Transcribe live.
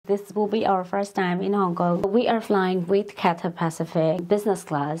This will be our first time in Hong Kong. We are flying with Cathay Pacific business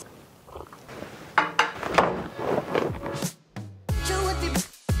class.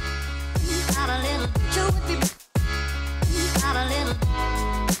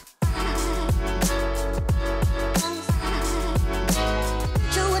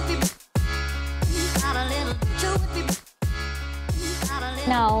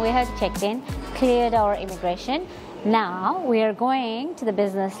 Now we have checked in, cleared our immigration. Now we are going to the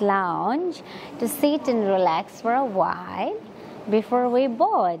business lounge to sit and relax for a while before we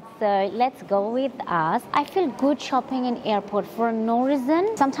board. So let's go with us. I feel good shopping in airport for no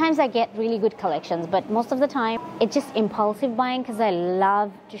reason. Sometimes I get really good collections, but most of the time it's just impulsive buying because I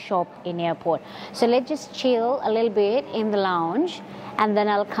love to shop in airport. So let's just chill a little bit in the lounge and then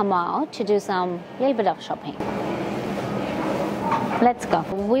I'll come out to do some little bit of shopping. Let's go.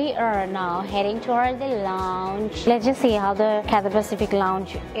 We are now heading toward the lounge. Let's just see how the Cathay Pacific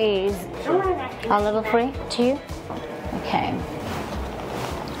lounge is. A little free to you? Okay.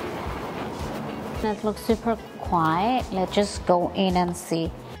 It looks super quiet. Let's just go in and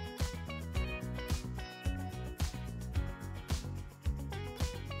see.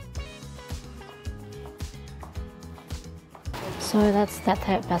 So that's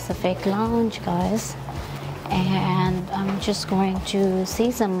Cathay Pacific lounge, guys. And I'm just going to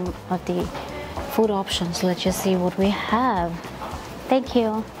see some of the food options. Let's just see what we have. Thank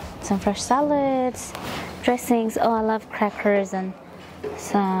you. Some fresh salads, dressings. Oh, I love crackers and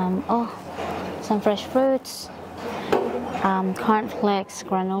some fresh fruits. Cornflakes,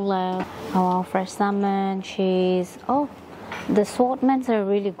 granola. Oh, fresh salmon, cheese. Oh, the assortments are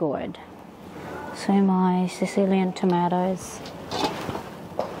really good. So my Sicilian tomatoes.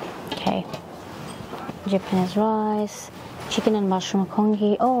 Okay. Japanese rice, chicken and mushroom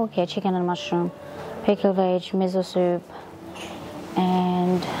congee. Oh, okay, chicken and mushroom, pickled veg, miso soup,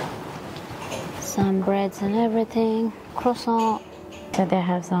 and some breads and everything. Croissant. So they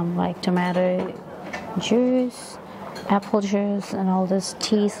have some like tomato juice, apple juice, and all this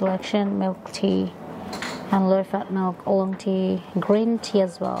tea selection, milk tea, and low-fat milk, oolong tea, green tea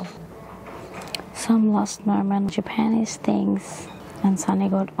as well. Some last moment Japanese things. And Sunny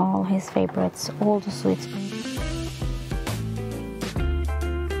got all his favorites, all the sweets.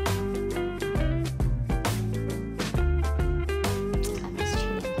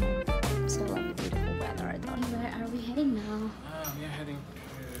 So lovely, beautiful weather. Where are we heading now? We are heading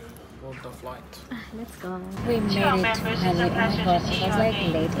to board the flight. Let's go. We made it finally. Oh my god, it was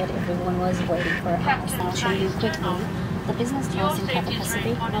like late and everyone was waiting for us. I'll show you quickly. The business class in Cathay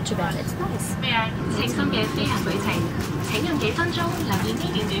Pacific, not too bad, it's nice. 請深嘅飛行旅程，請用幾分鐘留意呢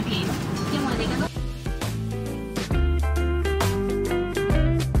段短片，因為你嘅。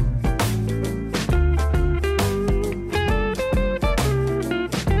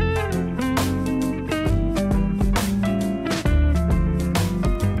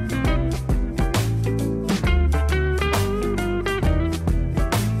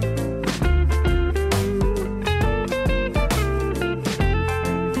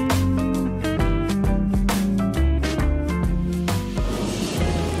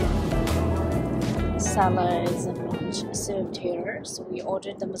Salads and lunch served here. So we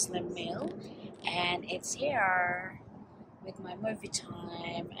ordered the Muslim meal and it's here with my movie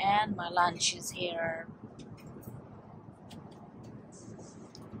time, and my lunch is here.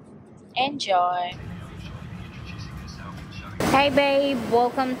 Enjoy. Hey babe,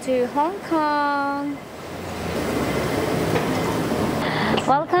 welcome to Hong Kong.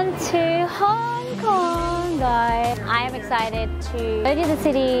 Welcome to Hong Kong, guys. I am excited to go to the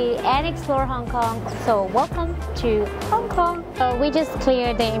city and explore Hong Kong. So welcome to Hong Kong. So we just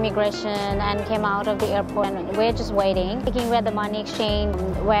cleared the immigration and came out of the airport and we're just waiting, thinking where the money exchange,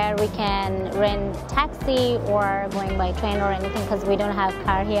 where we can rent taxi or going by train or anything because we don't have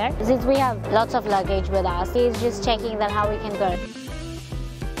car here. Since we have lots of luggage with us, he's just checking that how we can go.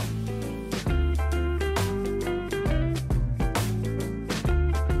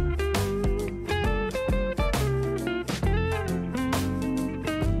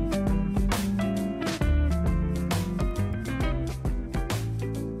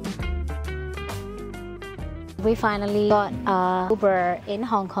 We finally got Uber in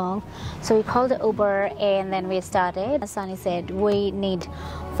Hong Kong. So we called the Uber and then we started. Sunny said we need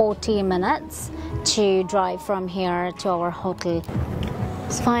 40 minutes to drive from here to our hotel.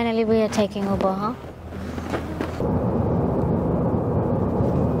 So finally we are taking Uber, huh?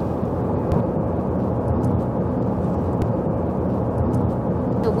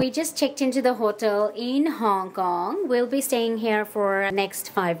 We just checked into the hotel in Hong Kong. We'll be staying here for next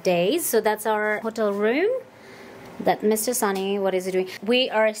 5 days. So that's our hotel room. that Mr. Sunny, what is he doing? We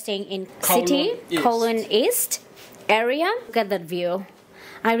are staying in city, Kowloon East area. Look at that view.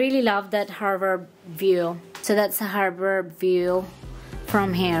 I really love that harbor view. So that's the harbor view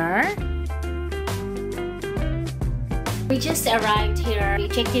from here. We just arrived here. We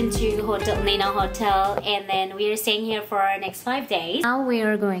checked into Hotel Nina Hotel, and then we are staying here for our next 5 days. Now we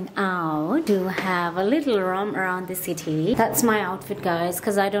are going out to have a little roam around the city. That's my outfit, guys,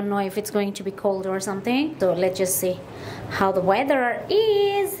 because I don't know if it's going to be cold or something. So let's just see how the weather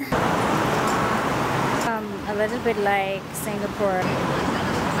is. A little bit like Singapore.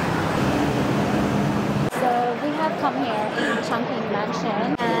 So we have come here in Chongqing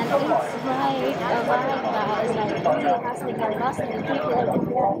Mansion, and it's right guys, like really hustling and bustling. People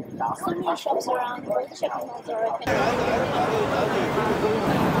everywhere. So many shops around, all the shopping malls are open.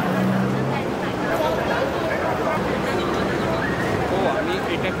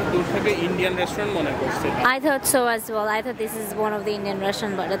 I thought so as well. I thought this is one of the Indian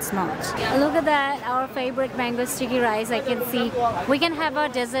restaurants, but it's not. Look at that, our favorite mango sticky rice. I can see we can have our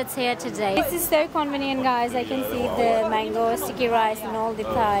desserts here today. This is so convenient, guys. I can see the mango sticky rice and all the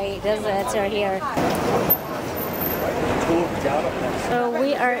Thai desserts are here. So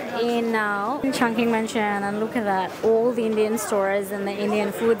we are in now in Chongqing Mansion, and look at that, all the Indian stores and the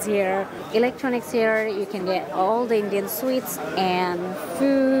Indian foods here. Electronics here, you can get all the Indian sweets and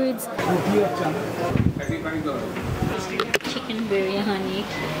foods. Chicken biryani.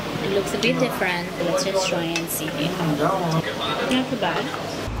 It looks a bit different. Let's just try and see. Not too bad.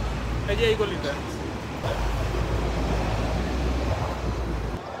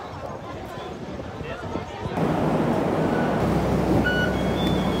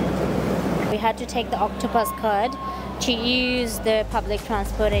 We had to take the octopus card to use the public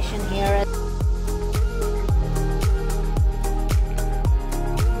transportation here.